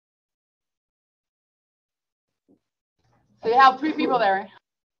So you have 3 people there.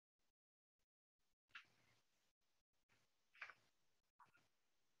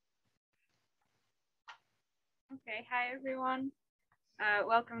 Okay, hi everyone.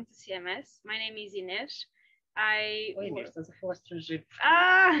 Welcome to CMS. My name is Ines. Oi, Inês, estás a falar estrangeiro.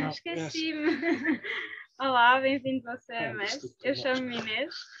 Esqueci-me. Olá, bem-vindos ao CMS. Eu chamo-me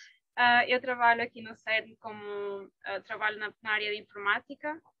Inês. Eu trabalho aqui no CERN como trabalho na área de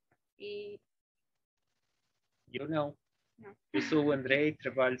informática e... Eu não. Eu sou o André e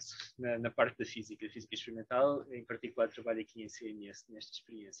trabalho na parte da física experimental. Em particular, trabalho aqui em CMS, nesta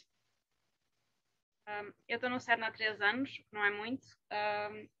experiência. Eu estou no CERN há 3 anos, que não é muito.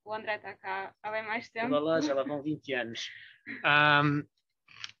 O André está cá há bem mais tempo. Lá, já lá vão 20 anos.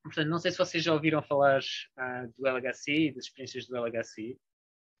 Portanto, não sei se vocês já ouviram falar do LHC e das experiências do LHC.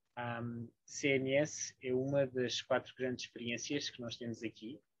 CMS é uma das 4 grandes experiências que nós temos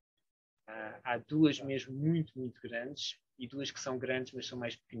aqui. Há 2 mesmo muito, muito grandes e 2 que são grandes, mas são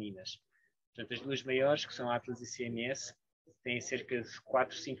mais pequeninas. Portanto, as 2 maiores, que são Atlas e CMS, têm cerca de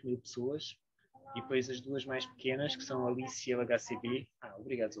 4, 5 mil pessoas. E depois as 2 mais pequenas, que são Alice e LHCB.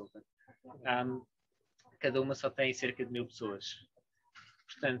 Obrigado, Zoltan. Cada uma só tem cerca de 1000 pessoas.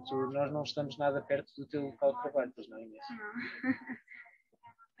 Portanto, nós não estamos nada perto do teu local de trabalho, pois não, Inês?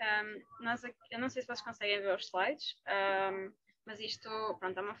 Não. Eu não sei se vocês conseguem ver os slides, mas isto,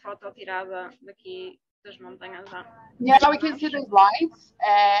 pronto, é uma foto tirada daqui das montanhas. Yeah, we can see the slides.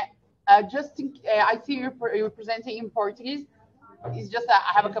 I see you're presenting in Portuguese. It's just that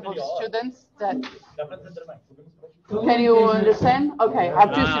I have a couple of students that... Can you understand? Okay, I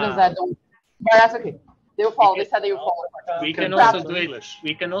have 2 students that don't, but that's okay. They will follow. They said they will follow. We can also do it.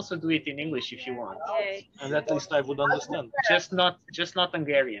 We can also do it in English if you want. Okay. And at least I would understand. Just not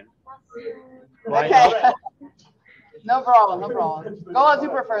Hungarian. Okay. No problem. Go as you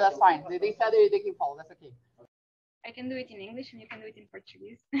prefer. That's fine. They said they can follow. That's okay. I can do it in English and you can do it in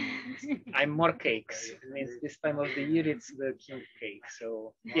Portuguese. I'm more cakes. It means this time of the year it's the king cake.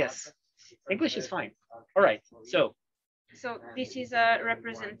 So yes, English is fine. All right. So this is a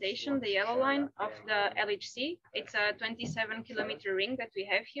representation, the yellow line of the LHC. It's a 27-kilometer ring that we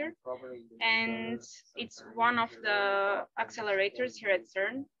have here, and it's one of the accelerators here at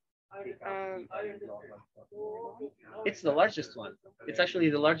CERN. It's the largest one. It's actually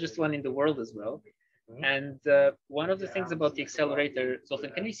the largest one in the world as well. And one of the things about the accelerator,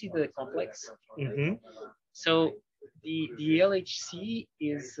 Zoltan, can you see the complex? Mm-hmm. So the LHC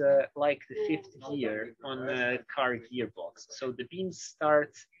is like the 5th gear on a car gearbox. So the beams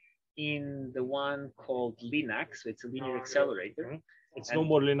start in the one called LINAC, so it's a linear accelerator. Mm-hmm. It's no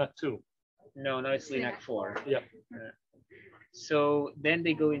more LINAC 2. No, it's LINAC 4. Yeah. So then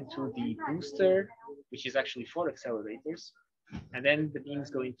they go into the booster, which is actually 4 accelerators. And then the beams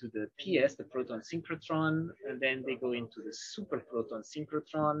go into the PS, the proton synchrotron, and then they go into the super proton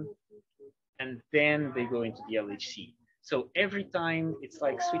synchrotron, and then they go into the LHC. So every time it's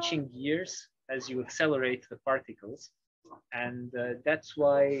like switching gears as you accelerate the particles. And that's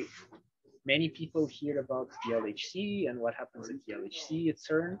why many people hear about the LHC and what happens at the LHC at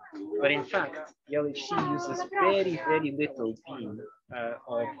CERN. But in fact, the LHC uses very, very little beam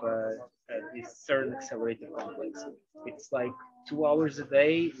of this CERN accelerator complex. It's like 2 hours a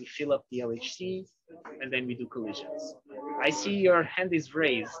day, we fill up the LHC, and then we do collisions. I see your hand is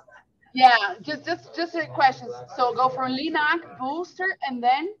raised. Yeah, just a question. So go from LINAC, booster, and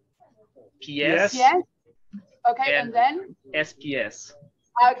then? PS. Yes. Okay, and then? SPS.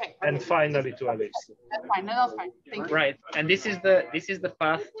 Okay. And finally to LHC. That's fine. No, that's fine. Thank you. Right, and this is the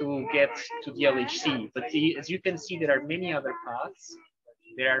path to get to the LHC. But as you can see, there are many other paths.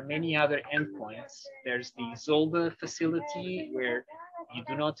 There are many other endpoints. There's the Zolda facility where you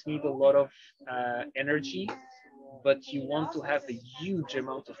do not need a lot of energy, but you want to have a huge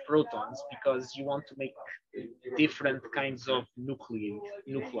amount of protons because you want to make different kinds of nuclei.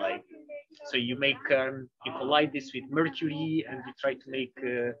 So you make you collide this with mercury, and you try to make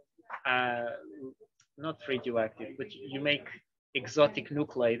not radioactive, but you make exotic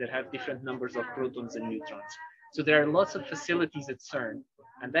nuclei that have different numbers of protons and neutrons. So there are lots of facilities at CERN,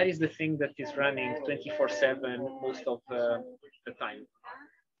 and that is the thing that is running 24/7 most of the time.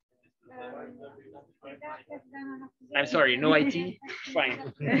 I'm sorry, no IT? Fine.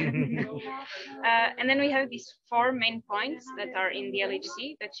 And then we have these 4 main points that are in the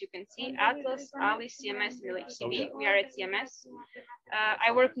LHC that you can see: Atlas, Alice, CMS, and LHCb. We are at CMS.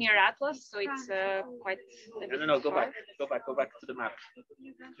 I work near Atlas, so it's quite a bit No, go back to the map.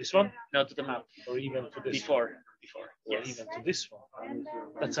 This one? No, to the map. Or even to this? Before. before. Or Yes. even to this one.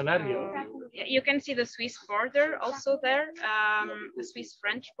 That's an area. Yeah, you can see the Swiss border also there, the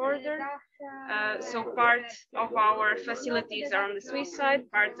Swiss-French border. So part of our facilities are on the Swiss side,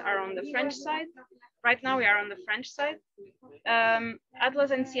 parts are on the French side. Right now we are on the French side.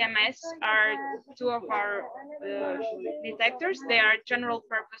 Atlas and CMS are two of our detectors. They are general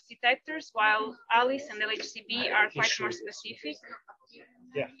purpose detectors, while ALICE and LHCb are quite more specific.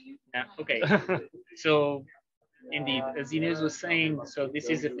 Yeah. Yeah. Okay. So indeed, as Ines was saying, so this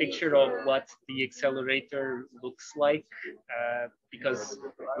is a picture of what the accelerator looks like, because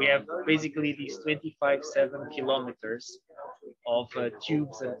we have basically these 25/7 kilometers of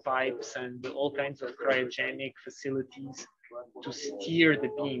tubes and pipes and all kinds of cryogenic facilities to steer the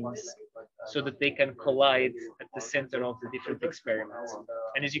beams so that they can collide at the center of the different experiments.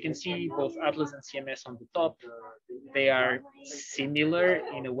 And as you can see, both Atlas and CMS on the top, they are similar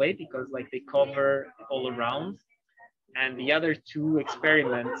in a way because like they cover all around. And the other two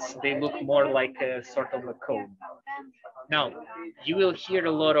experiments, they look more like a sort of a cone. Now, you will hear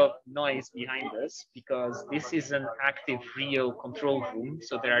a lot of noise behind us because this is an active real control room.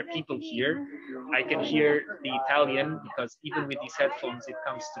 So there are people here. I can hear the Italian because even with these headphones, it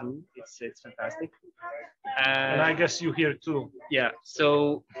comes through. It's fantastic. And I guess you hear too. Yeah,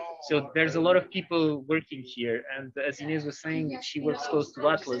 so there's a lot of people working here. And as Ines was saying, she works close to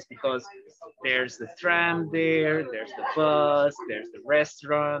Atlas because there's the tram there, there's the bus, there's the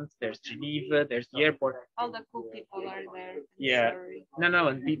restaurant, there's Geneva, there's the airport. All the cool people are there. Yeah. Sorry. No,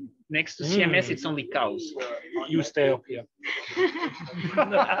 and next to CMS, it's only cows. You stay up here.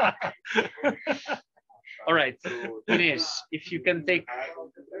 All right, Ines, if you can take,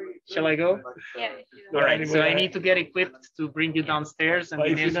 shall I go? Yeah. All right, so I need to get equipped to bring you downstairs. And But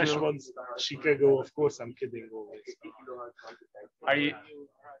if Ines Ines will... wants Chicago, of course, I'm kidding always. Are you...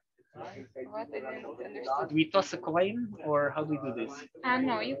 What? I didn't understand. Do we toss a coin or how do we do this?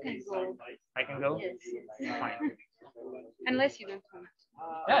 No, you can go. I can go? Yes. Fine. Unless you don't want.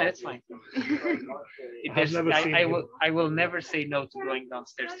 Yeah, that's fine. I've I will never say no to going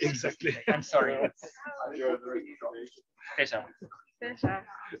downstairs. Exactly. I'm sorry. Pesha.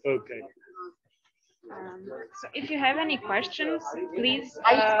 Okay. So if you have any questions, please.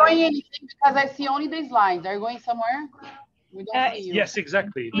 Are you going anything? Because I see only these lines. Are you going somewhere? We don't see you. Yes,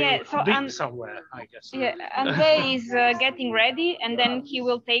 exactly. Yeah, so somewhere, I guess. Yeah, Andre is getting ready, and then he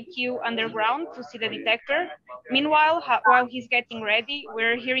will take you underground to see the detector. Meanwhile, while he's getting ready,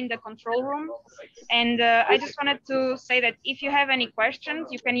 we're here in the control room. And I just wanted to say that if you have any questions,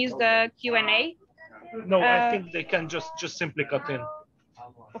 you can use the Q&A. No, I think they can just simply cut in.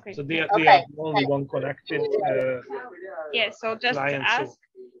 Okay. So they have only one connected. Yeah, so just client, ask. so,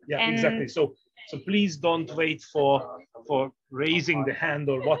 yeah, exactly. So please don't wait for raising the hand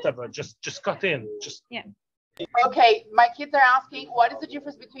or whatever. Just cut in. Just yeah. Okay, my kids are asking, what is the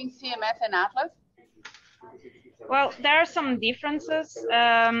difference between CMS and Atlas? Well, there are some differences.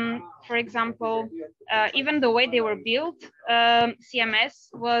 For example, even the way they were built, CMS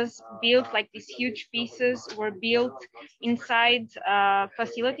was built like these huge pieces were built inside a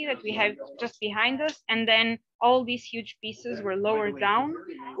facility that we have just behind us, and then all these huge pieces were lowered down,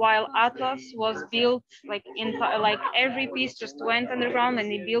 while Atlas was built like every piece just went underground and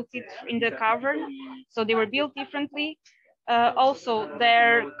they built it in the cavern. So they were built differently. Also,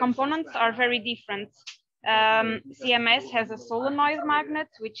 their components are very different. CMS has a solenoid magnet,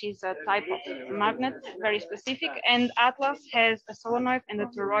 which is a type of magnet, very specific, and Atlas has a solenoid and a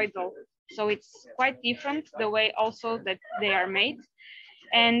toroidal. So it's quite different the way also that they are made.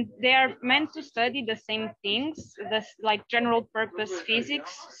 And they are meant to study the same things, like general purpose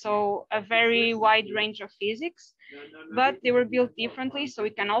physics, so a very wide range of physics, but they were built differently, so we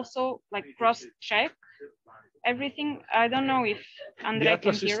can also like cross-check everything. I don't know if Andre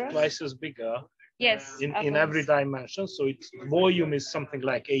can hear us. The Atlas is twice as bigger. Yes. In every dimension, so its volume is something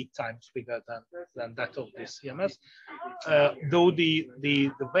like 8 times bigger than that of the CMS, though the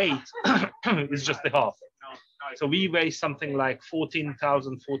weight is just the half. So we weigh something like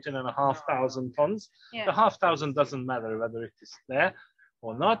 14,500 tons. Yeah. The 1,500 doesn't matter whether it is there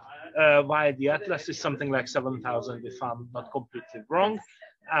or not. While the Atlas is something like 7,000, if I'm not completely wrong.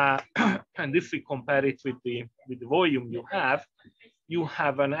 And if we compare it with the volume you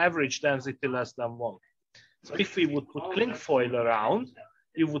have an average density less than 1. So if we would put cling foil around,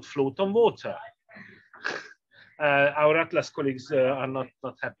 you would float on water. Our Atlas colleagues are not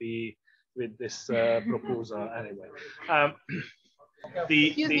happy with this proposal anyway.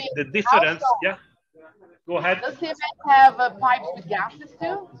 The difference, also, yeah, go ahead. Does CMS have pipes with gases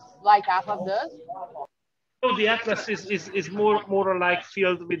too, like Atlas does? No, the Atlas is more like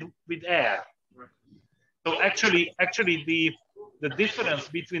filled with air. So actually the difference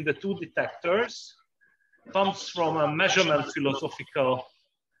between the two detectors comes from a measurement philosophical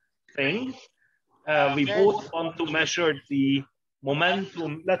thing. We both want to measure the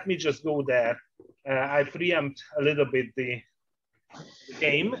momentum. Let me just go there. I preempt a little bit the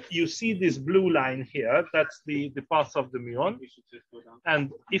game. You see this blue line here, that's the path of the muon.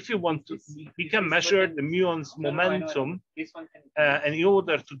 And if you want to, we can measure the muon's momentum. And in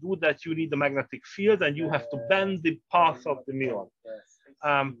order to do that, you need a magnetic field and you have to bend the path of the muon.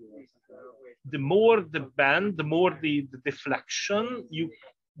 The more the bend, the more the deflection,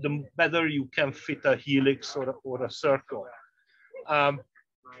 the better you can fit a helix or a circle.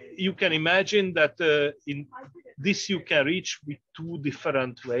 You can imagine that in this you can reach with two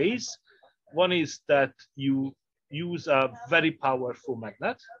different ways. One is that you use a very powerful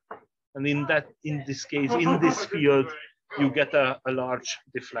magnet, and in this case, in this field, you get a large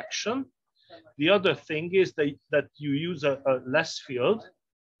deflection. The other thing is that you use a less field,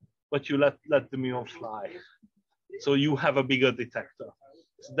 but you let the muon fly, so you have a bigger detector.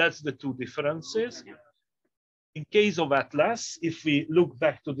 So that's the two differences. In case of Atlas, if we look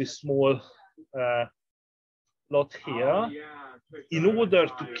back to this small plot here, in order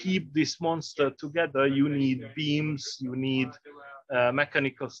to keep this monster together, you need beams, you need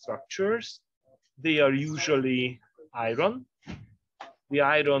mechanical structures. They are usually iron. The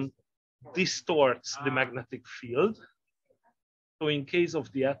iron distorts the magnetic field. So in case of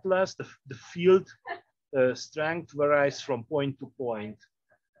the Atlas, the field strength varies from point to point.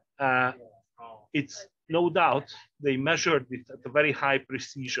 It's no doubt they measured it at a very high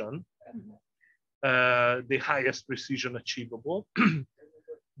precision, the highest precision achievable.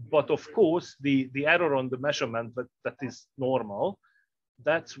 But of course, the error on the measurement that is normal,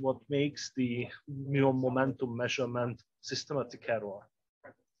 that's what makes the muon momentum measurement systematic error.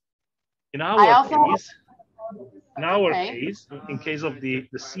 In our case, in case of the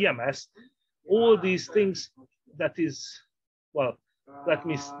CMS, all these things that is, well,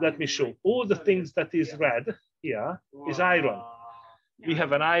 let me show. All the things that is red here is iron. We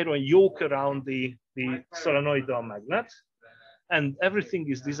have an iron yoke around the solenoidal magnet, and everything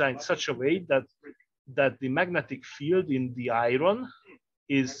is designed such a way that the magnetic field in the iron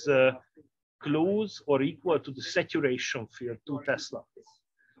is close or equal to the saturation field, 2 Tesla.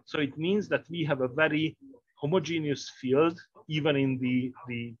 So it means that we have a very homogeneous field even in the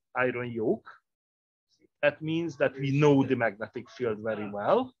iron yoke. That means that we know the magnetic field very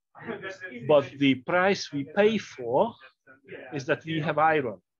well, but the price we pay for is that we have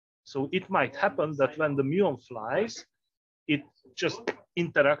iron. So it might happen that when the muon flies, it just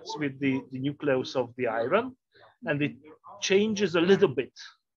interacts with the nucleus of the iron, and it changes a little bit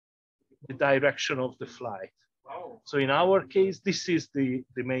the direction of the flight. So in our case, this is the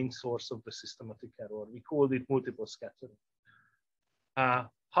main source of the systematic error. We call it multiple scattering.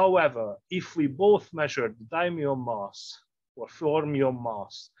 However, if we both measure the dimuon mass or fermion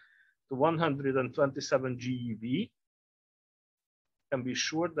mass to 127 GeV, can be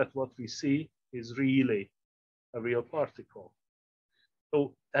sure that what we see is really a real particle.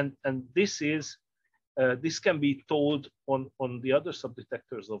 So, and this is this can be told on the other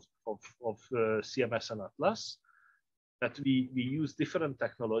subdetectors of CMS and Atlas, that we use different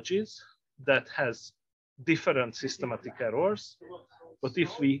technologies that has different systematic errors. But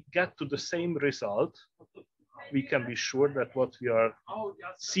if we get to the same result, we can be sure that what we are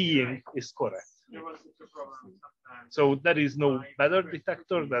seeing is correct. So there is no better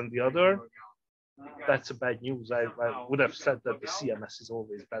detector than the other. That's a bad news. I would have said that the CMS is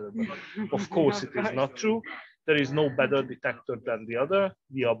always better, but of course it is not true. There is no better detector than the other.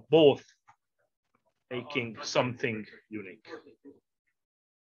 We are both making something unique.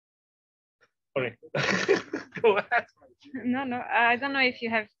 Sorry. Go ahead. No, I don't know if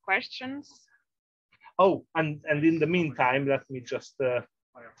you have questions. Oh, and in the meantime, let me just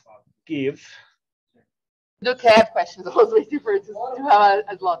give. Okay, I have questions. I was waiting for it to have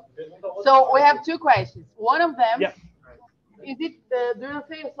a lot. So we have 2 questions. One of them, yeah. Is it, do you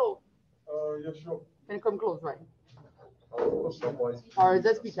say so? Yeah, sure. Can you come close, right? Or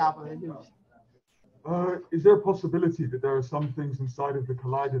just speak up. Is there a possibility that there are some things inside of the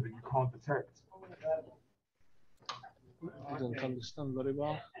collider that you can't detect? I don't understand very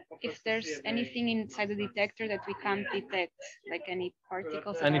well. If there's anything inside the detector that we can't detect, like any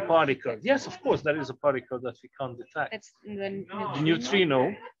particles. Any particle? Yes, of course, there is a particle that we can't detect. That's the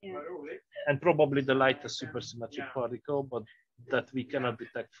neutrino, yeah. And probably the lightest supersymmetric particle, but that we cannot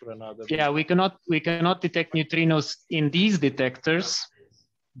detect for another. Yeah, we cannot detect neutrinos in these detectors,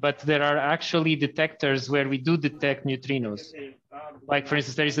 but there are actually detectors where we do detect neutrinos. Like for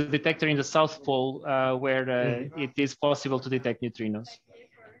instance, there is a detector in the South Pole where it is possible to detect neutrinos.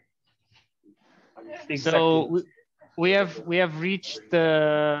 Exactly. So we have reached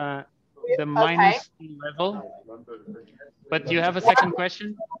the -2 level. But do you have a second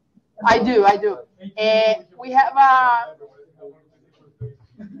question? I do. We have a.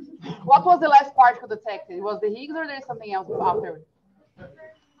 What was the last particle detected? It was the Higgs, or there's something else after?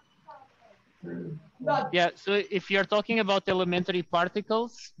 Yeah. So if you're talking about elementary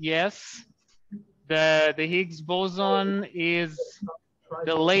particles, yes, the Higgs boson is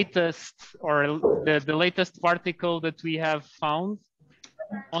the latest, or the latest particle that we have found.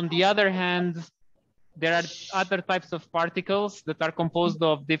 On the other hand, there are other types of particles that are composed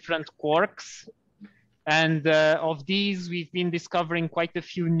of different quarks. And of these, we've been discovering quite a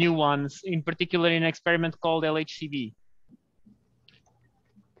few new ones, in particular in an experiment called LHCb.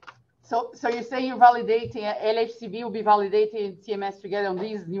 So you're saying you're validating LHCb will be validating CMS together on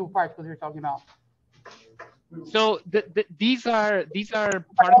these new particles you're talking about? So these are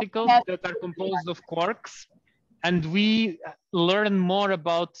particles that are composed of quarks, and we learn more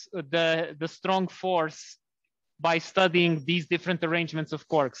about the strong force by studying these different arrangements of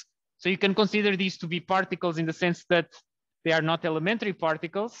quarks. So you can consider these to be particles in the sense that they are not elementary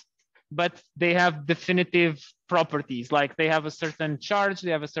particles, but they have definitive properties, like they have a certain charge,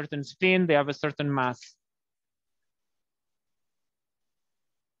 they have a certain spin, they have a certain mass.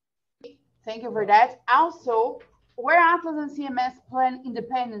 Thank you for that. Also, were Atlas and CMS planned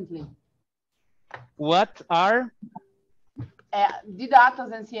independently? What are? Did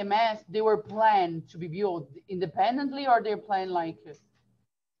Atlas and CMS, they were planned to be built independently, or they're planned like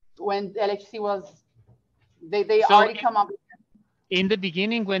when LHC was, they so already come up? In the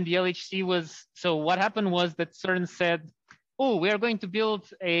beginning, when the LHC was, so what happened was that CERN said, oh, we are going to build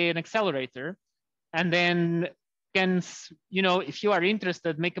an accelerator. And then can, you know, if you are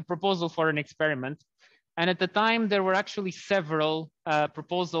interested, make a proposal for an experiment. And at the time, there were actually several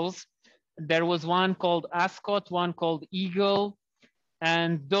proposals. There was one called Ascot, one called Eagle,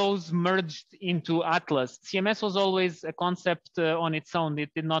 and those merged into Atlas. CMS was always a concept on its own.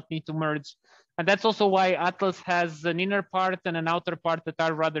 It did not need to merge. And that's also why Atlas has an inner part and an outer part that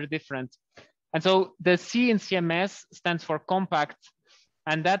are rather different. And so the C in CMS stands for compact.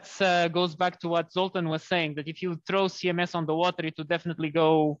 And that goes back to what Zoltan was saying, that if you throw CMS on the water, it would definitely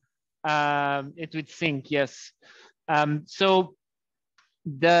go, it would sink, yes. So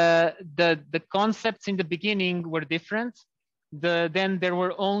the concepts in the beginning were different. Then there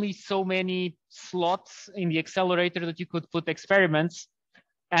were only so many slots in the accelerator that you could put experiments.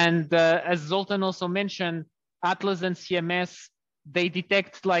 And as Zoltan also mentioned, Atlas and CMS, they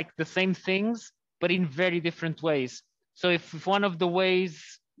detect like the same things, but in very different ways. So if one of the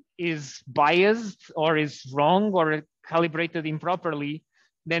ways is biased or is wrong or calibrated improperly,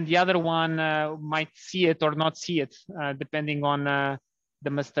 then the other one might see it or not see it, depending on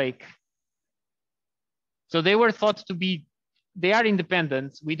the mistake. So they were thought to be, they are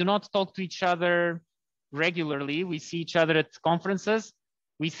independent. We do not talk to each other regularly. We see each other at conferences.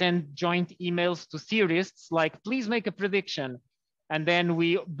 We send joint emails to theorists like, please make a prediction. And then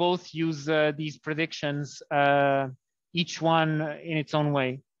we both use these predictions, each one in its own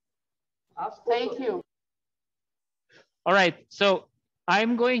way. Thank you. All right, so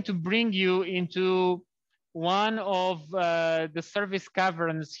I'm going to bring you into one of the service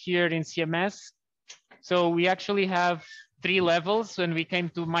caverns here in CMS. So we actually have 3 levels when we came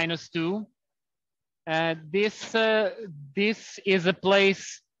to -2. This is a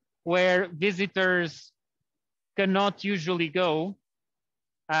place where visitors cannot usually go,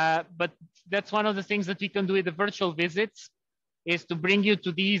 but that's one of the things that we can do with the virtual visits, is to bring you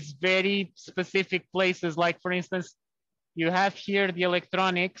to these very specific places. Like for instance, you have here the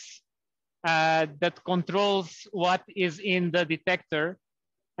electronics that controls what is in the detector,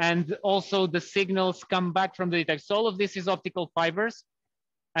 and also the signals come back from the detector. So all of this is optical fibers.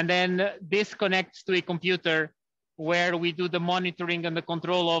 And then this connects to a computer where we do the monitoring and the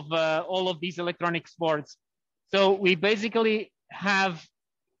control of all of these electronics boards. So we basically have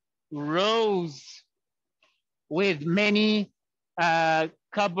rows with many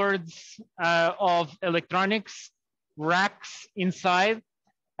cupboards of electronics, racks inside.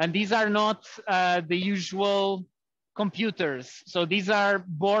 And these are not the usual computers. So these are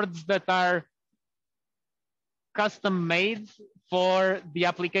boards that are custom made for the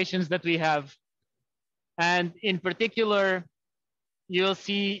applications that we have. And in particular, you'll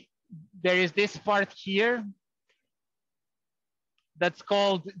see there is this part here that's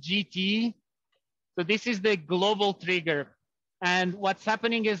called GT. So this is the global trigger. And what's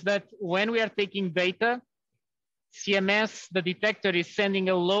happening is that when we are taking data, CMS, the detector, is sending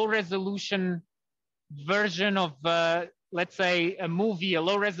a low resolution version of, let's say, a movie, a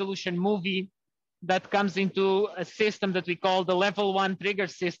low resolution movie that comes into a system that we call the level 1 trigger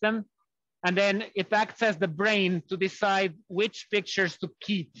system. And then it acts as the brain to decide which pictures to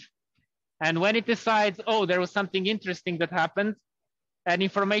keep. And when it decides, oh, there was something interesting that happened, and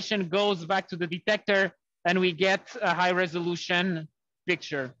information goes back to the detector and we get a high resolution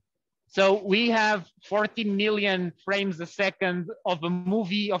picture. So we have 40 million frames a second of a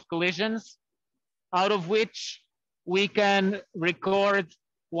movie of collisions, out of which we can record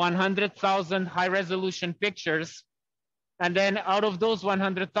 100,000 high resolution pictures. And then out of those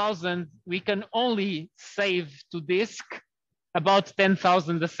 100,000, we can only save to disk about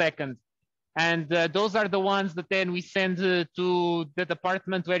 10,000 a second. And those are the ones that then we send to the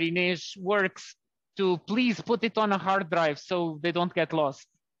department where Ines works to please put it on a hard drive so they don't get lost.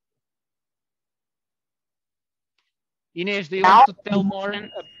 Ines, do you want to tell more?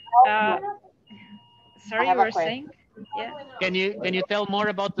 Sorry, you were saying? Yeah. Can you tell more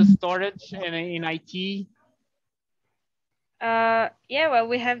about the storage in IT? Yeah, well,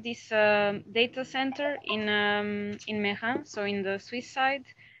 we have this data center in Meran, so in the Swiss side,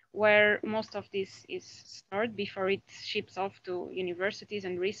 where most of this is stored before it ships off to universities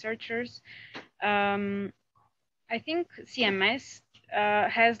and researchers. I think CMS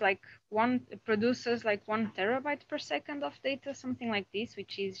has like produces like 1 terabyte per second of data, something like this,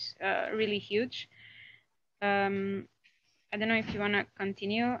 which is really huge. I don't know if you want to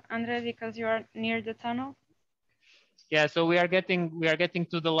continue, Andre, because you are near the tunnel. Yeah, so we are getting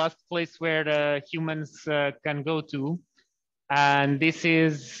to the last place where humans can go to, and this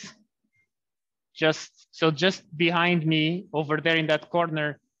is just behind me over there in that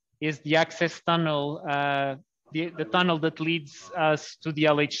corner is the access tunnel, the tunnel that leads us to the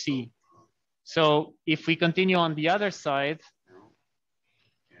LHC. So if we continue on the other side,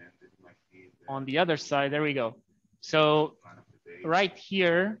 there we go. So right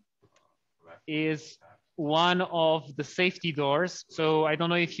here is one of the safety doors. So I don't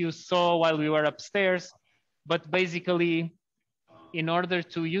know if you saw while we were upstairs, but basically in order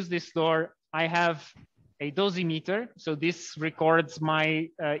to use this door, I have a dosimeter. So this records my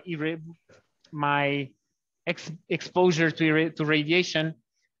exposure to radiation.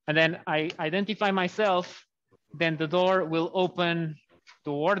 And then I identify myself, then the door will open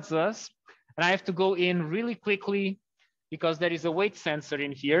towards us. And I have to go in really quickly because there is a weight sensor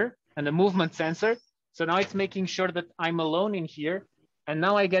in here and a movement sensor. So now it's making sure that I'm alone in here. And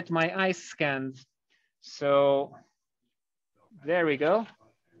now I get my eyes scanned. So there we go.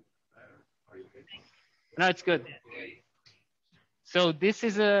 Now it's good. So this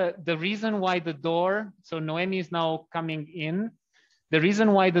is the reason why the door, so Noemi is now coming in. The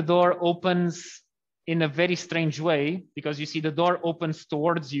reason why the door opens in a very strange way, because you see the door opens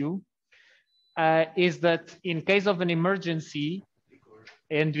towards you, is that in case of an emergency,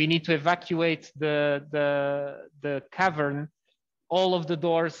 and we need to evacuate the cavern, all of the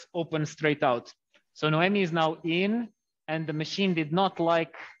doors open straight out. So Noemi is now in, and the machine did not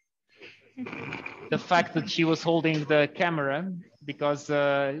like the fact that she was holding the camera, because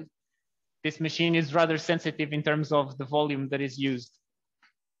this machine is rather sensitive in terms of the volume that is used.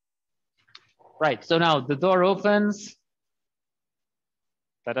 Right, so now the door opens.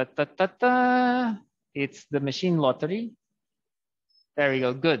 Ta-da-ta-ta-ta. It's the machine lottery. There we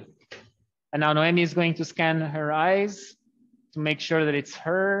go, good. And now Noemi is going to scan her eyes to make sure that it's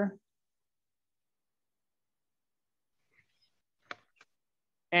her.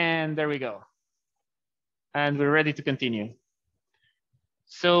 And there we go. And we're ready to continue.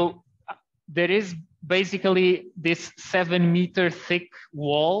 So there is basically this 7-meter thick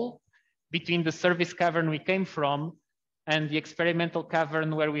wall between the service cavern we came from and the experimental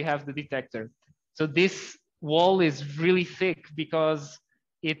cavern where we have the detector. So this wall is really thick because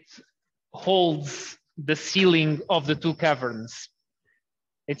it holds the ceiling of the two caverns.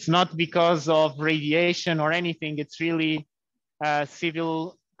 It's not because of radiation or anything, it's really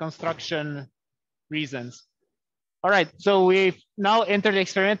civil construction reasons. All right, so we've now entered the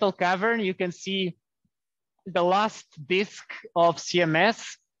experimental cavern. You can see the last disk of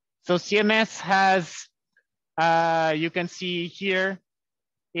CMS. So CMS has, you can see here,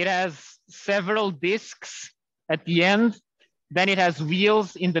 it has several disks at the end, then it has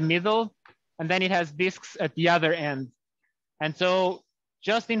wheels in the middle, and then it has disks at the other end. And so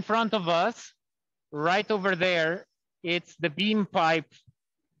just in front of us, right over there, it's the beam pipe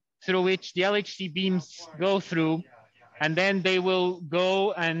through which the LHC beams go through, and then they will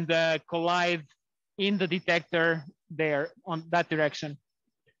go and collide in the detector there on that direction.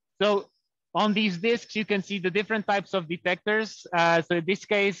 So on these discs, you can see the different types of detectors. So in this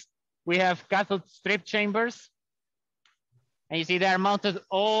case, we have cathode strip chambers. And you see they are mounted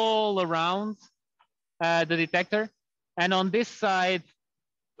all around the detector. And on this side,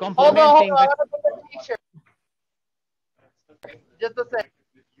 complementing hold on. I want to put the picture. Just a second.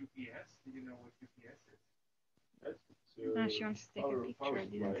 No, she wants to take a picture. I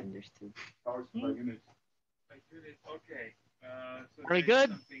didn't understand. Okay. So are we good?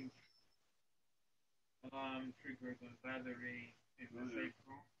 Triggered on battery in the safe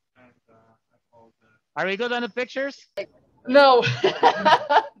room, and are we good on the pictures? No.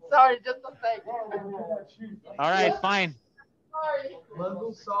 Sorry, just a second. All right, fine. Sorry.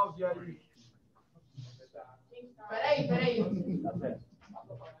 Manda salve aí. Peraí.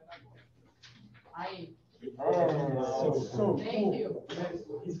 Aí. Thank you.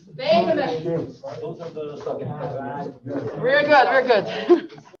 Thank you. We're good.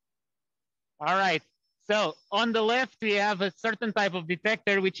 All right. So on the left, we have a certain type of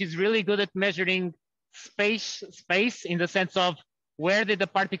detector, which is really good at measuring space in the sense of where did the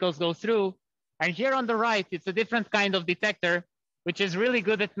particles go through. And here on the right, it's a different kind of detector, which is really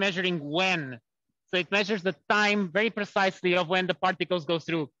good at measuring when. So it measures the time very precisely of when the particles go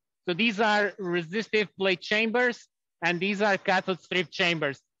through. So these are resistive plate chambers, and these are cathode strip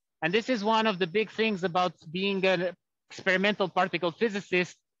chambers. And this is one of the big things about being an experimental particle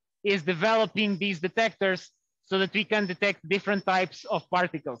physicist, is developing these detectors so that we can detect different types of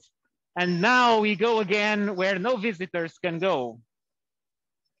particles. And now we go again where no visitors can go.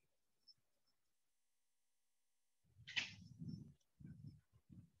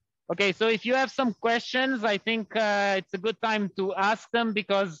 Okay, so if you have some questions, I think it's a good time to ask them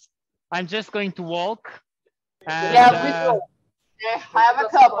because I'm just going to walk. And, yeah, we do. I have a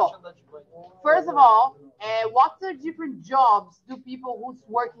couple. First of all, what the different jobs do people who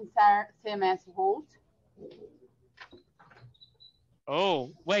work in CMS hold?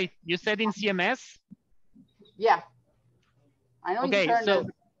 Oh, wait, you said in CMS? Yeah. I know okay, in CERN so,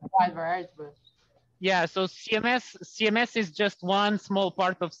 wide variety, but... Yeah, so CMS is just one small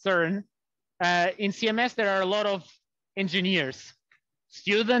part of CERN. In CMS, there are a lot of engineers,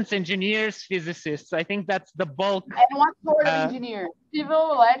 students, engineers, physicists. I think that's the bulk. And what sort of engineer?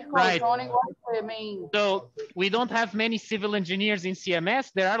 Civil, electrical, right. electronic, what's the main? So we don't have many civil engineers in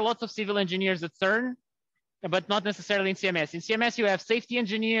CMS. There are lots of civil engineers at CERN, but not necessarily in CMS. In CMS, you have safety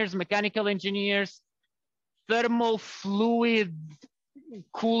engineers, mechanical engineers, thermal fluid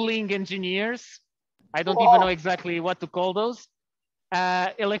cooling engineers. I don't even know exactly what to call those.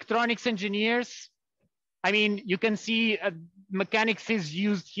 Electronics engineers. I mean, you can see mechanics is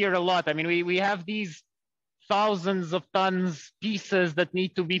used here a lot. I mean, we have these thousands of tons pieces that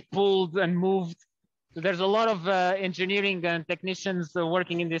need to be pulled and moved. So there's a lot of engineering and technicians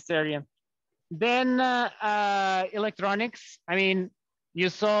working in this area. Then electronics. I mean, you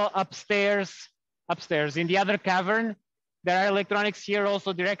saw upstairs in the other cavern, there are electronics here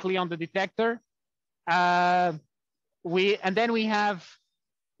also directly on the detector. And then we have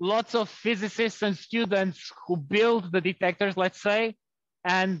lots of physicists and students who build the detectors, let's say,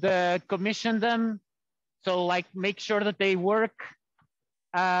 and commission them. So like make sure that they work.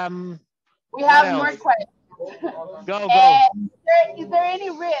 We have more questions. Go. Is there any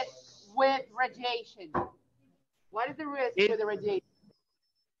risk with radiation? What is the risk with the radiation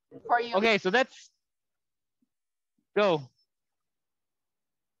for you? Okay, so that's, go.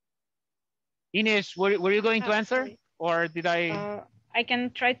 Ines, were you going to answer? Or did I? I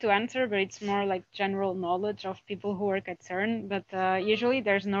can try to answer, but it's more like general knowledge of people who work at CERN. But usually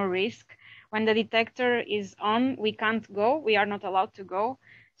there's no risk. When the detector is on, we can't go. We are not allowed to go.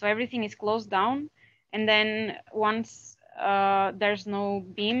 So everything is closed down. And then once there's no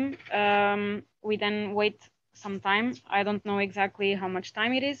beam, we then wait some time. I don't know exactly how much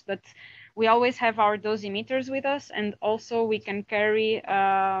time it is, but we always have our dosimeters with us. And also we can carry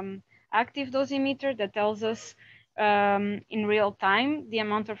active dosimeter that tells us in real time the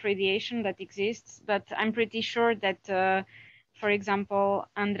amount of radiation that exists. But I'm pretty sure that, for example,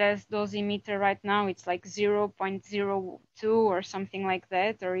 Andres' dosimeter right now, it's like 0.02 or something like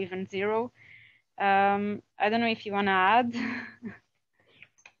that, or even 0. I don't know if you want to add.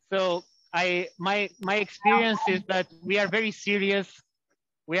 So my experience is that we are very serious.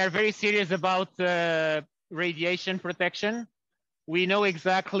 We are very serious about radiation protection. We know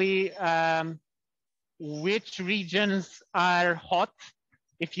exactly which regions are hot.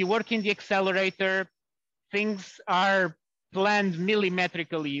 If you work in the accelerator, things are planned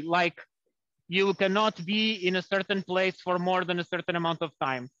millimetrically, like you cannot be in a certain place for more than a certain amount of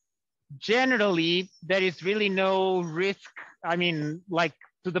time. generally, there is really no risk, I mean, like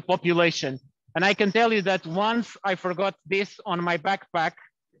to the population. And I can tell you that once I forgot this on my backpack,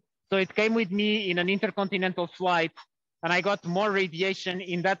 so it came with me in an intercontinental flight, and I got more radiation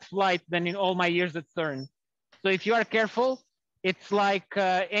in that flight than in all my years at CERN. So if you are careful, it's like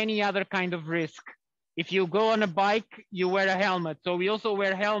any other kind of risk. If you go on a bike, you wear a helmet. So we also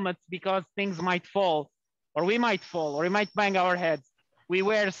wear helmets because things might fall, or we might fall, or we might bang our heads. We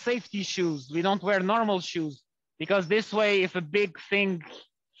wear safety shoes. We don't wear normal shoes because this way, if a big thing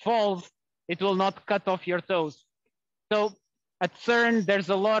falls, it will not cut off your toes. So at CERN, there's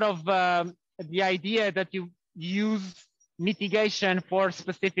a lot of the idea that you use mitigation for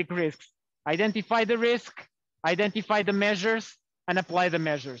specific risks. Identify the risk, identify the measures, and apply the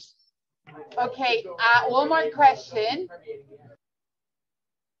measures. Okay, one more question.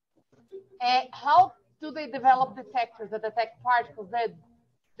 How do they develop detectors that detect particles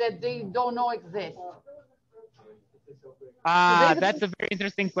that they don't know exist? That's a very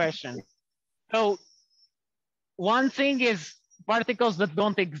interesting question. So one thing is particles that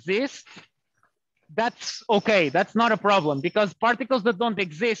don't exist. That's okay, that's not a problem because particles that don't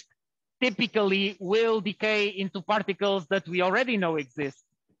exist typically will decay into particles that we already know exist.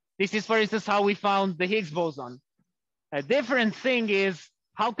 This is, for instance, how we found the Higgs boson. A different thing is,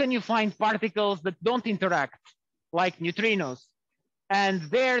 how can you find particles that don't interact, like neutrinos? And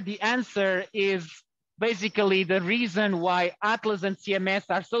there the answer is basically the reason why ATLAS and CMS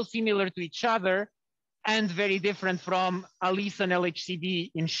are so similar to each other and very different from ALICE and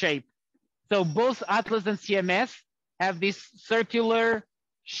LHCb in shape. So both ATLAS and CMS have this circular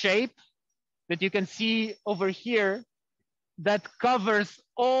shape that you can see over here that covers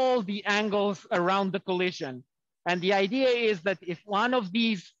all the angles around the collision. And the idea is that if one of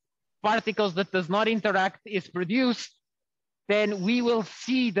these particles that does not interact is produced, then we will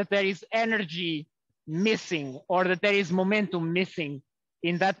see that there is energy missing or that there is momentum missing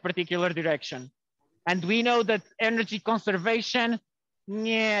in that particular direction. And we know that energy conservation,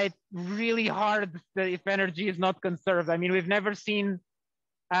 yeah, it's really hard if energy is not conserved. I mean, we've never seen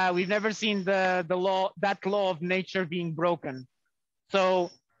that law of nature being broken.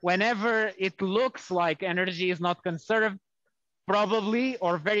 So whenever it looks like energy is not conserved, probably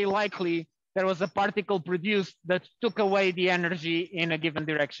or very likely there was a particle produced that took away the energy in a given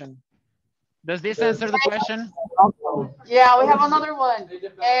direction. Does this answer the question? Yeah, we have another one. Is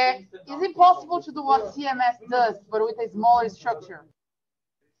it possible to do what CMS does, but with a smaller structure?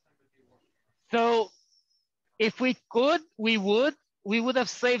 So if we could, we would have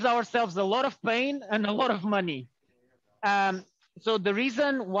saved ourselves a lot of pain and a lot of money. So the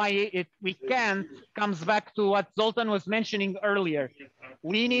reason why we can't comes back to what Zoltan was mentioning earlier.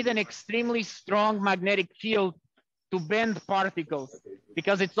 We need an extremely strong magnetic field to bend particles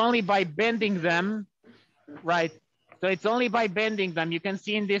because it's only by bending them, right? So it's only by bending them. You can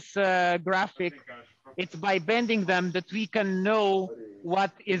see in this graphic, it's by bending them that we can know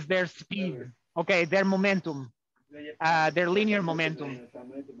what is their speed, okay, their momentum, their linear momentum.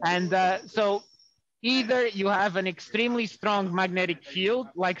 And so either you have an extremely strong magnetic field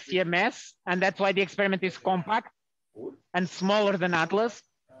like CMS, and that's why the experiment is compact and smaller than ATLAS,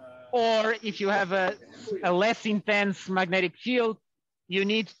 or if you have a less intense magnetic field, you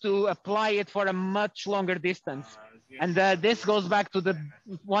need to apply it for a much longer distance. And this goes back to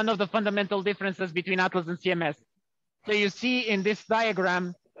one of the fundamental differences between ATLAS and CMS. So you see in this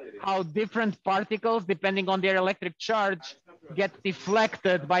diagram how different particles, depending on their electric charge, get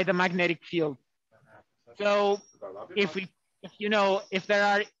deflected by the magnetic field. So if there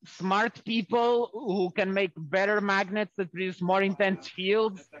are smart people who can make better magnets that produce more intense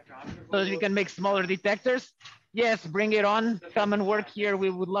fields so that we can make smaller detectors, yes, bring it on, come and work here. We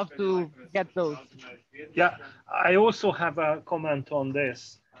would love to get those. Yeah, I also have a comment on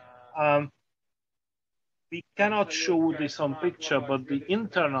this. We cannot show this on picture, but the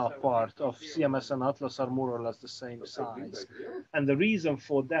internal part of CMS and ATLAS are more or less the same size. And the reason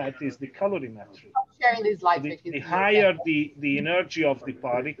for that is the calorimetry. The higher the energy of the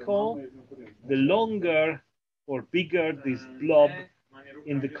particle, the longer or bigger this blob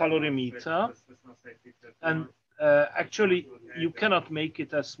in the calorimeter. And actually, you cannot make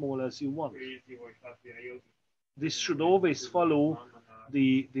it as small as you want. This should always follow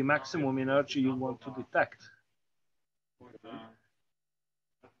the maximum energy you want to detect.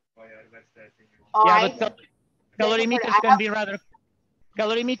 Yeah, but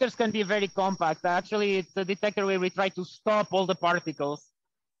calorimeters can be very compact. Actually, it's a detector where we try to stop all the particles.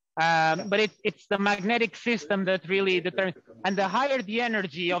 But it's the magnetic system that really determines. And the higher the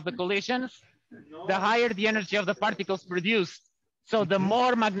energy of the collisions, the higher the energy of the particles produced. So the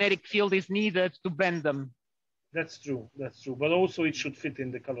more magnetic field is needed to bend them. That's true. That's true. But also it should fit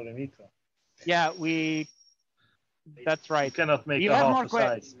in the calorimeter. Yeah, that's right. You cannot make you a have half more a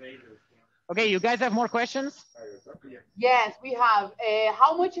size. Okay, you guys have more questions? Yes, we have.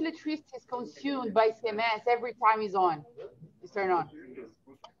 How much electricity is consumed by CMS every time it's on? It's turned on.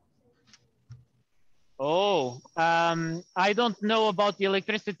 Oh, I don't know about the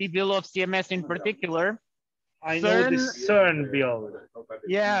electricity bill of CMS in particular. I know this CERN bill.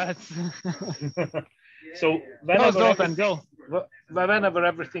 Yeah. So whenever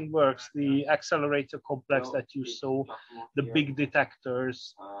everything works, the accelerator complex that you saw, the big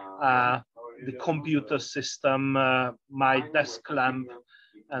detectors, the computer system, my desk lamp,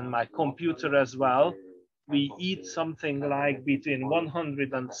 and my computer as well, we eat something like between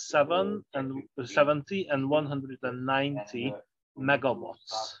 107 and 70 and 190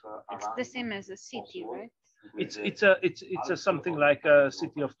 megawatts. It's the same as a city, right? It's a something like a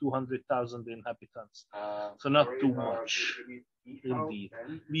city of 200,000 inhabitants, so not too much indeed.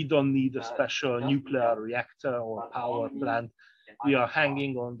 We don't need a special nuclear reactor or power plant. We are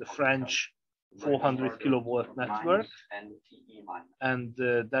hanging on the French 400 kilovolt network, and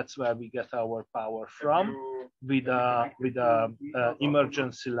that's where we get our power from, with a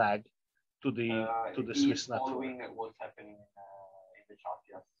emergency lag to the Swiss network.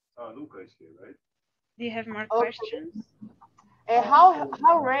 Do you have more questions?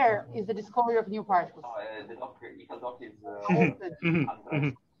 How rare is the discovery of new particles?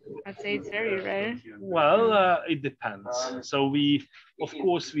 I'd say it's very rare. Well, it depends. So we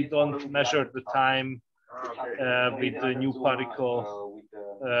don't measure the time with the new particle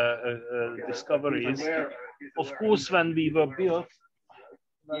discoveries. Of course, when we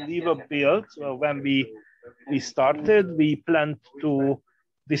started, we planned to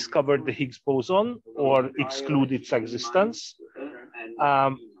discover the Higgs boson or exclude its existence.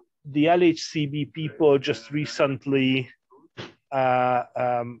 The LHCb people just recently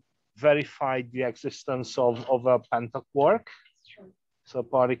verified the existence of a pentaquark, so a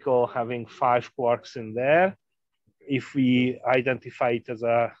particle having 5 quarks in there. If we identify it as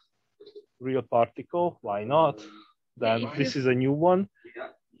a real particle, why not? Then this is a new one.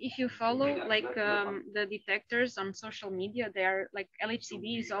 If you follow like the detectors on social media, they are like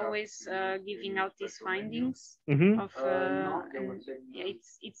LHCb is always giving out these findings of, and yeah,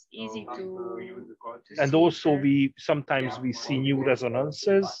 it's easy to and also we sometimes see new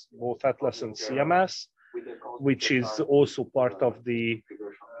resonances, both Atlas and CMS, which is also part of the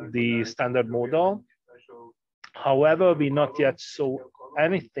standard model. However, we not yet saw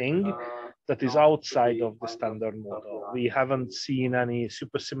anything that is outside of the standard model. We haven't seen any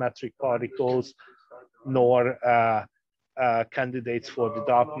supersymmetric particles, nor candidates for the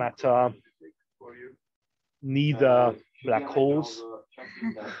dark matter, neither black holes.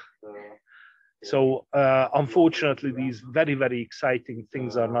 So unfortunately, these very, very exciting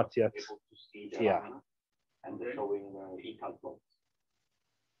things are not yet here.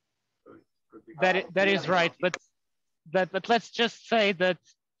 That is right, but let's just say that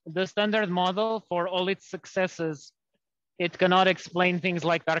the standard model, for all its successes, it cannot explain things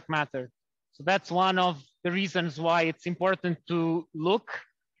like dark matter. So that's one of the reasons why it's important to look,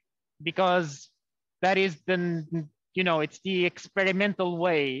 because that is it's the experimental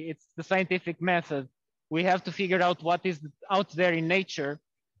way, it's the scientific method. We have to figure out what is out there in nature,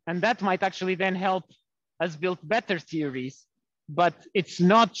 and that might actually then help us build better theories. But it's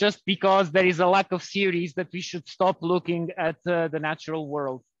not just because there is a lack of theories that we should stop looking at the natural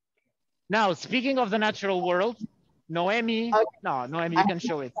world. Now, speaking of the natural world, Noemi, Noemi, you can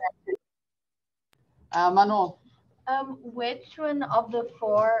show it. Manu. Which one of the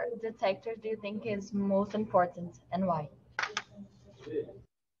 4 detectors do you think is most important and why?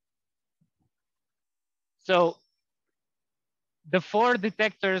 So the 4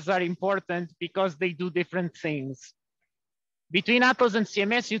 detectors are important because they do different things. Between Atlas and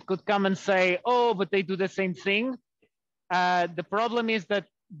CMS, you could come and say, oh, but they do the same thing. The problem is that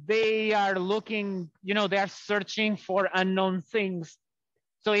they are looking, they are searching for unknown things.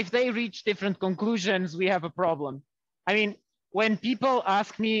 So if they reach different conclusions, we have a problem. I mean, when people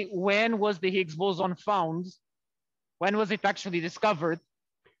ask me, when was the Higgs boson found? When was it actually discovered?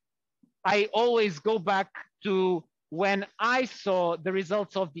 I always go back to when I saw the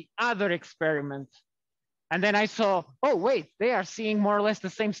results of the other experiment. And then I saw, oh, wait, they are seeing more or less the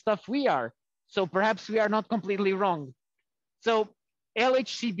same stuff we are. So perhaps we are not completely wrong. So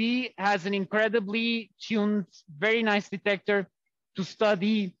LHCb has an incredibly tuned, very nice detector to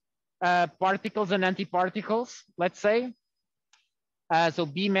study particles and antiparticles, let's say. So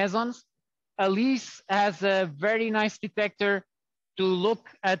B mesons. Alice has a very nice detector to look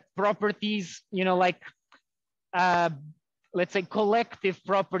at properties, you know, like, let's say collective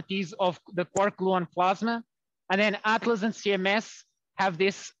properties of the quark-gluon plasma. And then Atlas and CMS have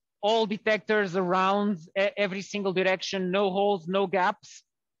this all detectors around every single direction, no holes, no gaps,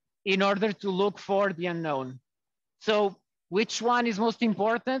 in order to look for the unknown. So which one is most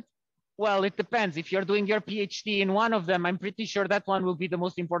important? Well, it depends. If you're doing your PhD in one of them, I'm pretty sure that one will be the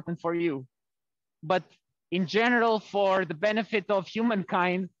most important for you. But in general, for the benefit of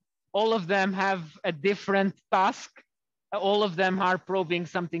humankind, all of them have a different task. All of them are probing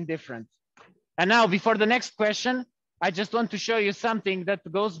something different. And now, before the next question, I just want to show you something that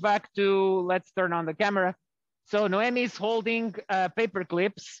goes back to, let's turn on the camera. So Noemi is holding paper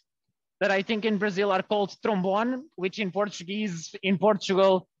clips that I think in Brazil are called trombone, which in Portuguese, in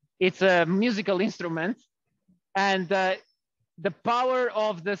Portugal, it's a musical instrument. And the power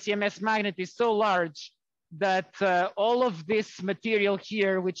of the CMS magnet is so large that all of this material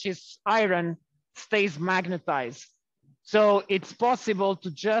here, which is iron, stays magnetized. So it's possible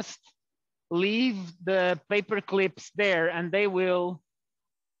to just leave the paper clips there and they will,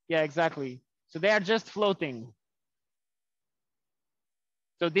 yeah, exactly. So they are just floating.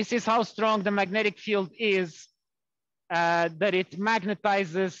 So this is how strong the magnetic field is, that it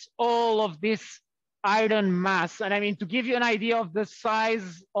magnetizes all of this iron mass. And I mean, to give you an idea of the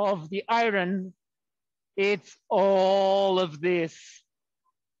size of the iron, it's all of this.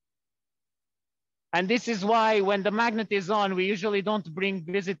 And this is why when the magnet is on, we usually don't bring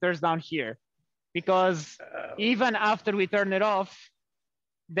visitors down here, because even after we turn it off,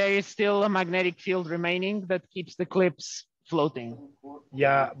 there is still a magnetic field remaining that keeps the clips floating.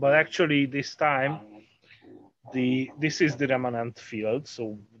 Yeah, but actually this time, this is the remnant field,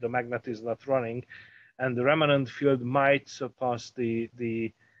 so the magnet is not running, and the remnant field might surpass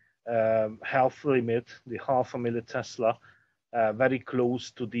the health limit, the 0.5 millitesla, very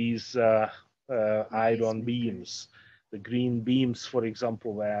close to these iron beams, the green beams, for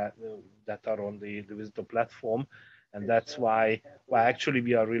example, that are on the visitor platform. And that's why actually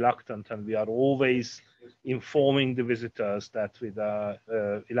we are reluctant, and we are always informing the visitors that with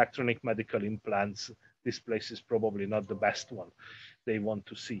electronic medical implants, this place is probably not the best one they want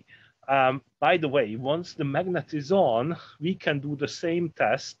to see. By the way, once the magnet is on, we can do the same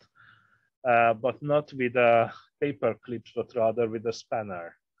test, but not with paper clips, but rather with a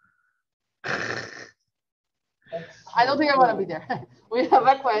spanner. I don't think I want to be there. We have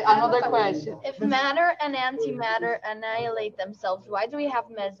another question. If matter and antimatter annihilate themselves, why do we have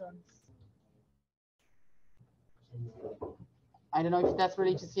mesons? I don't know if that's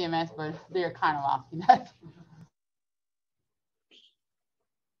related to CMS, but they're kind of asking that.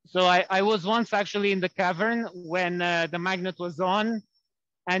 So I was once actually in the cavern when the magnet was on,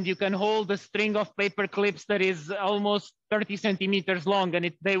 and you can hold a string of paper clips that is almost 30 centimeters long,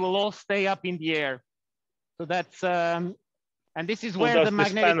 and they will all stay up in the air. So that's, and this is where the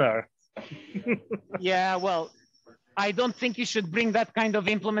magnetic. Yeah, well, I don't think you should bring that kind of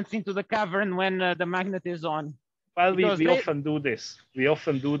implements into the cavern when the magnet is on. Well, we often do this. We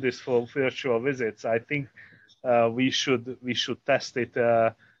often do this for virtual visits. I think we should test it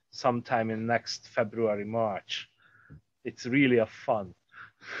sometime in next February, March. It's really a fun.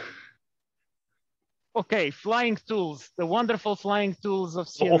 Okay, flying tools, the wonderful flying tools of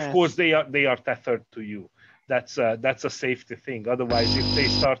CMS. Of course, they are tethered to you. That's a safety thing. Otherwise, if they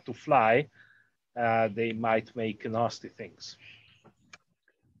start to fly, they might make nasty things.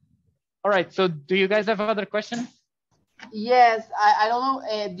 All right. So, do you guys have other questions? Yes, I don't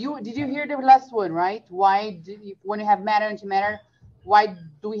know. Did you hear the last one, right? Why when you have matter and antimatter, why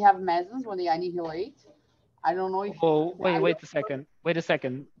do we have mesons when they annihilate? I don't know if. Oh, wait a second. Wait a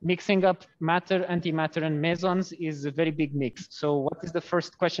second. Mixing up matter, antimatter, and mesons is a very big mix. So, what is the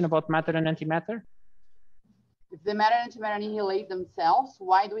first question about matter and antimatter? If the matter and antimatter annihilate themselves,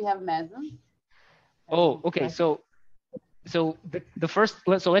 why do we have mesons? Oh, okay. So the first,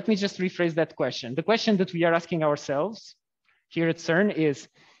 so let me just rephrase that question. The question that we are asking ourselves here at CERN is,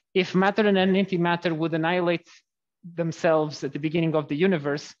 if matter and antimatter would annihilate themselves at the beginning of the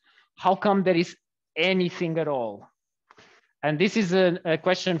universe, how come there is anything at all? And this is a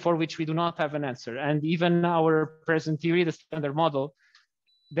question for which we do not have an answer. And even our present theory, the standard model,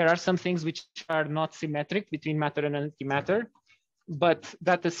 there are some things which are not symmetric between matter and antimatter, but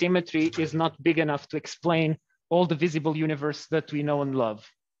that asymmetry is not big enough to explain all the visible universe that we know and love.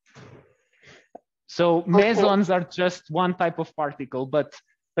 So mesons are just one type of particle, but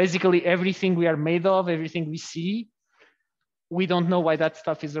basically everything we are made of, everything we see, we don't know why that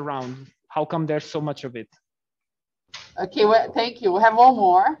stuff is around. How come there's so much of it? Okay, well, thank you. We have one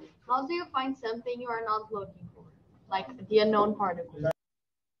more. How do you find something you are not looking for? like the unknown particles?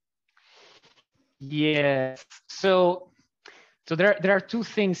 Yes. So there are two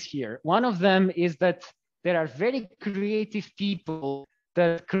things here. One of them is that there are very creative people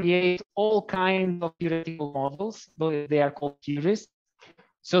that create all kinds of theoretical models, but they are called theorists.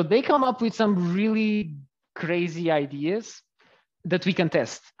 So they come up with some really crazy ideas that we can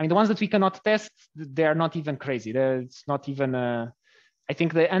test. I mean, the ones that we cannot test, they are not even crazy. It's not even. I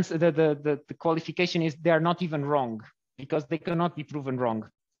think the answer, the qualification is they are not even wrong because they cannot be proven wrong.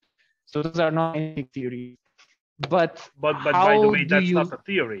 So those are not scientific theories. But by the way, that's not a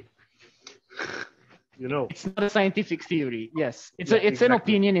theory. You know, it's not a scientific theory. Yes, it's exactly. an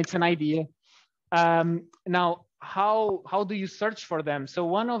opinion. It's an idea. Now, how do you search for them? So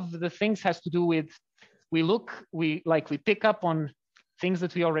one of the things has to do with we pick up on things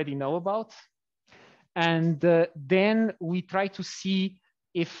that we already know about, and then we try to see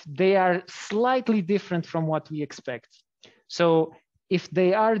if they are slightly different from what we expect. So if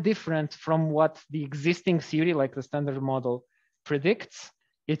they are different from what the existing theory, like the standard model, predicts,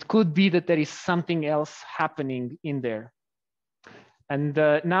 it could be that there is something else happening in there. And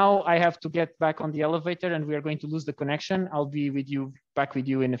now I have to get back on the elevator and we are going to lose the connection. I'll be back with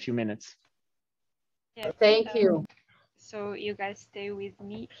you in a few minutes. Yeah, Thank you. So you guys stay with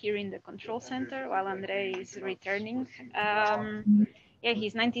me here in the control center while Andre is returning. Yeah,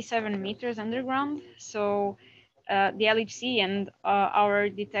 he's 97 meters underground. So the LHC and our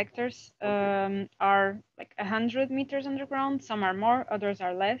detectors are like 100 meters underground. Some are more, others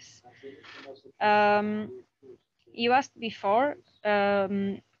are less. You asked before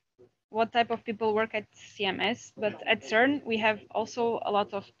what type of people work at CMS, but at CERN we have also a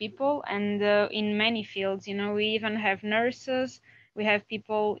lot of people, and in many fields. You know, we even have nurses, we have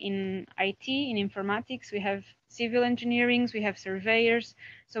people in IT, in informatics, we have civil engineering, we have surveyors.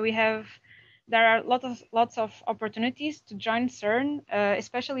 So there are lots of opportunities to join CERN,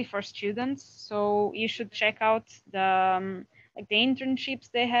 especially for students. So you should check out the internships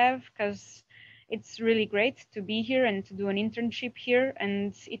they have, because it's really great to be here and to do an internship here.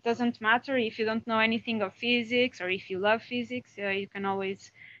 And it doesn't matter if you don't know anything of physics or if you love physics, you can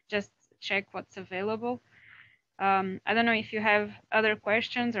always just check what's available. I don't know if you have other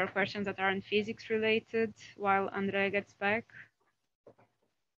questions or questions that aren't physics related while Andrea gets back.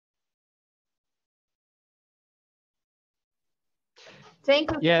 Thank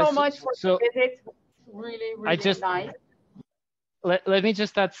you so much for the visit. Really, really nice. Let me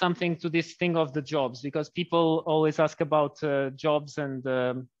just add something to this thing of the jobs, because people always ask about jobs, and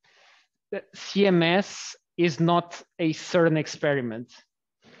CMS is not a CERN experiment.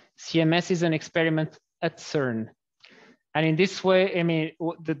 CMS is an experiment at CERN. And in this way, I mean,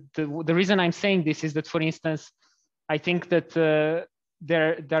 the reason I'm saying this is that, for instance, I think that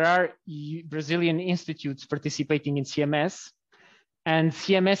there are Brazilian institutes participating in CMS, and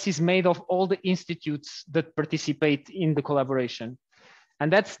CMS is made of all the institutes that participate in the collaboration.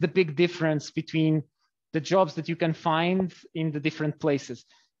 And that's the big difference between the jobs that you can find in the different places.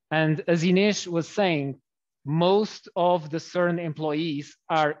 And as Ines was saying, most of the CERN employees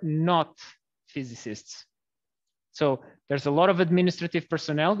are not physicists. So there's a lot of administrative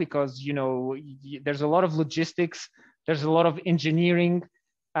personnel because, you know, there's a lot of logistics, there's a lot of engineering,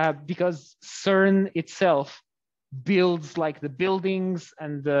 because CERN itself builds like the buildings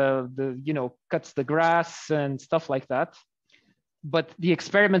and the cuts the grass and stuff like that. But the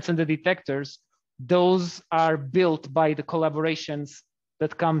experiments and the detectors, those are built by the collaborations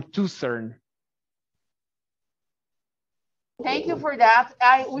that come to CERN. Thank you for that.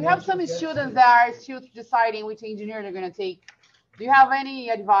 We have some students that are still deciding which engineer they're going to take. Do you have any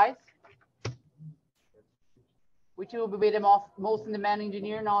advice? Which will be the most in-demand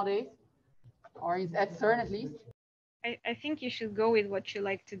engineer nowadays, or at CERN at least? I think you should go with what you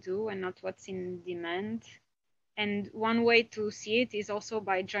like to do and not what's in demand. And one way to see it is also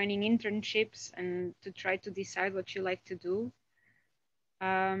by joining internships and to try to decide what you like to do.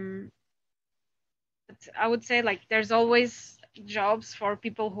 But I would say, like, there's always jobs for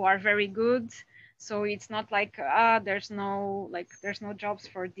people who are very good. So it's not like there's no jobs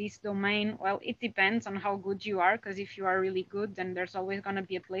for this domain. Well, it depends on how good you are, because if you are really good, then there's always going to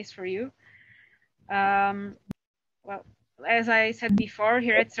be a place for you. Well, as I said before,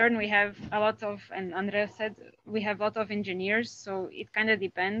 here at CERN we have a lot of, and Andrea said, we have a lot of engineers, so it kind of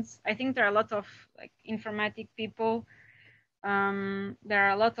depends. I think there are a lot of like informatic people. There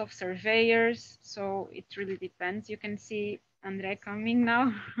are a lot of surveyors, so it really depends. You can see Andrea coming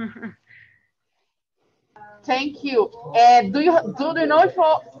now. Thank you. Do you know if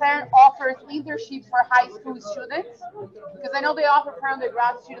CERN offers internships for high school students? Because I know they offer for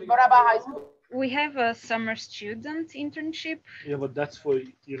undergrad students, but about high school? We have a summer student internship. Yeah, but that's for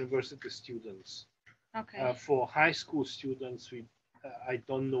university students. Okay. For high school students, I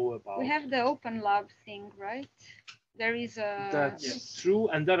don't know about. We have the open lab thing, right? There is a. That's true,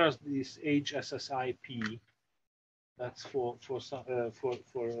 and there are these HSSIP. That's for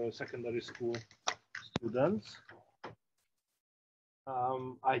secondary school students.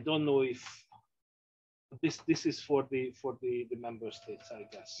 I don't know if this is for the member states, I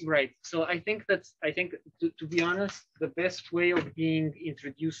guess. Right. So I think to be honest, the best way of being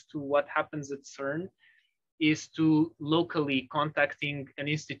introduced to what happens at CERN is to locally contacting an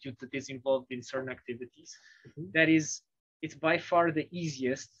institute that is involved in CERN activities. That is, it's by far the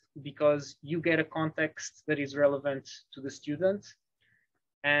easiest because you get a context that is relevant to the student,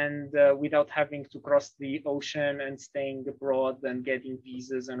 and without having to cross the ocean and staying abroad and getting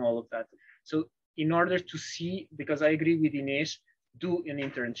visas and all of that. So in order to see, because I agree with Ines, do an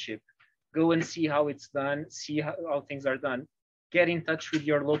internship. Go and see how it's done, see how things are done. Get in touch with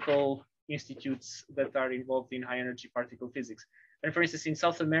your local institutes that are involved in high energy particle physics. And for instance, in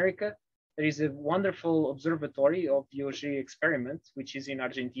South America, there is a wonderful observatory of the Auger experiment, which is in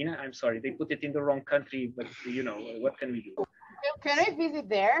Argentina. I'm sorry, they put it in the wrong country, but you know, what can we do? Can I visit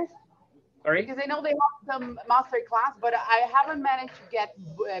there? Sorry? Because I know they have some master class, but I haven't managed to get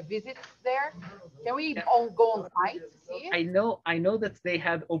visits there. Can we all go on site to see it? I know that they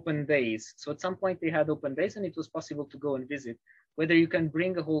had open days. So at some point they had open days and it was possible to go and visit. Whether you can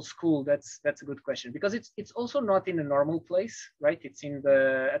bring a whole school, that's a good question, because it's also not in a normal place, right? It's in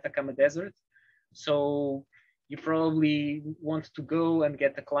the Atacama Desert. So you probably want to go and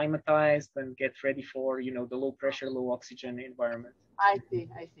get acclimatized and get ready for, you know, the low pressure, low oxygen environment. I see.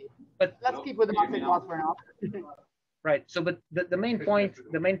 But let's keep with the master class for now. Right. So, but the main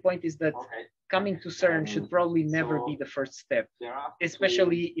point is that coming to CERN should probably never be the first step,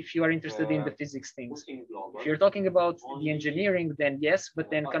 especially if you are interested in the physics things. If you're talking about the engineering, then yes, but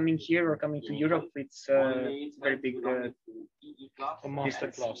then coming here or coming to Europe, it's very big.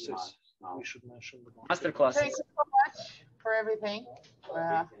 Master classes. We should mention the master classes. Thank you so much for everything.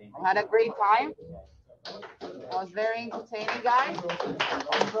 I had a great time. It was very entertaining, guys.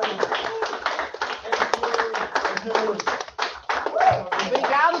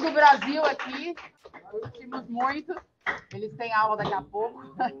 Obrigado do Brasil aqui. Curtimos muito. Eles têm aula daqui a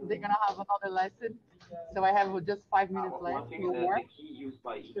pouco. They're gonna have another lesson. So I have just 5 minutes left. No more.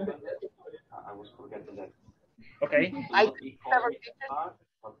 I was forgetting that. Okay.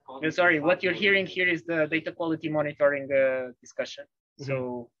 Sorry, what you're hearing here is the data quality monitoring discussion.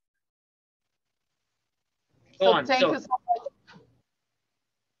 So, go on. Thank you so much.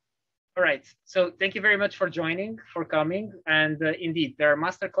 All right. So thank you very much for joining, for coming. And indeed, there are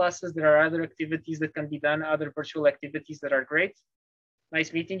master classes. There are other activities that can be done, other virtual activities that are great.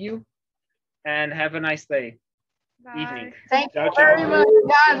 Nice meeting you, and have a nice day. Bye. Evening. Thank you very much,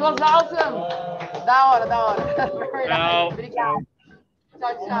 guys. It was awesome. Da hora. Very nice. Obrigado.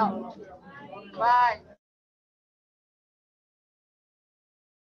 Tchau. Bye.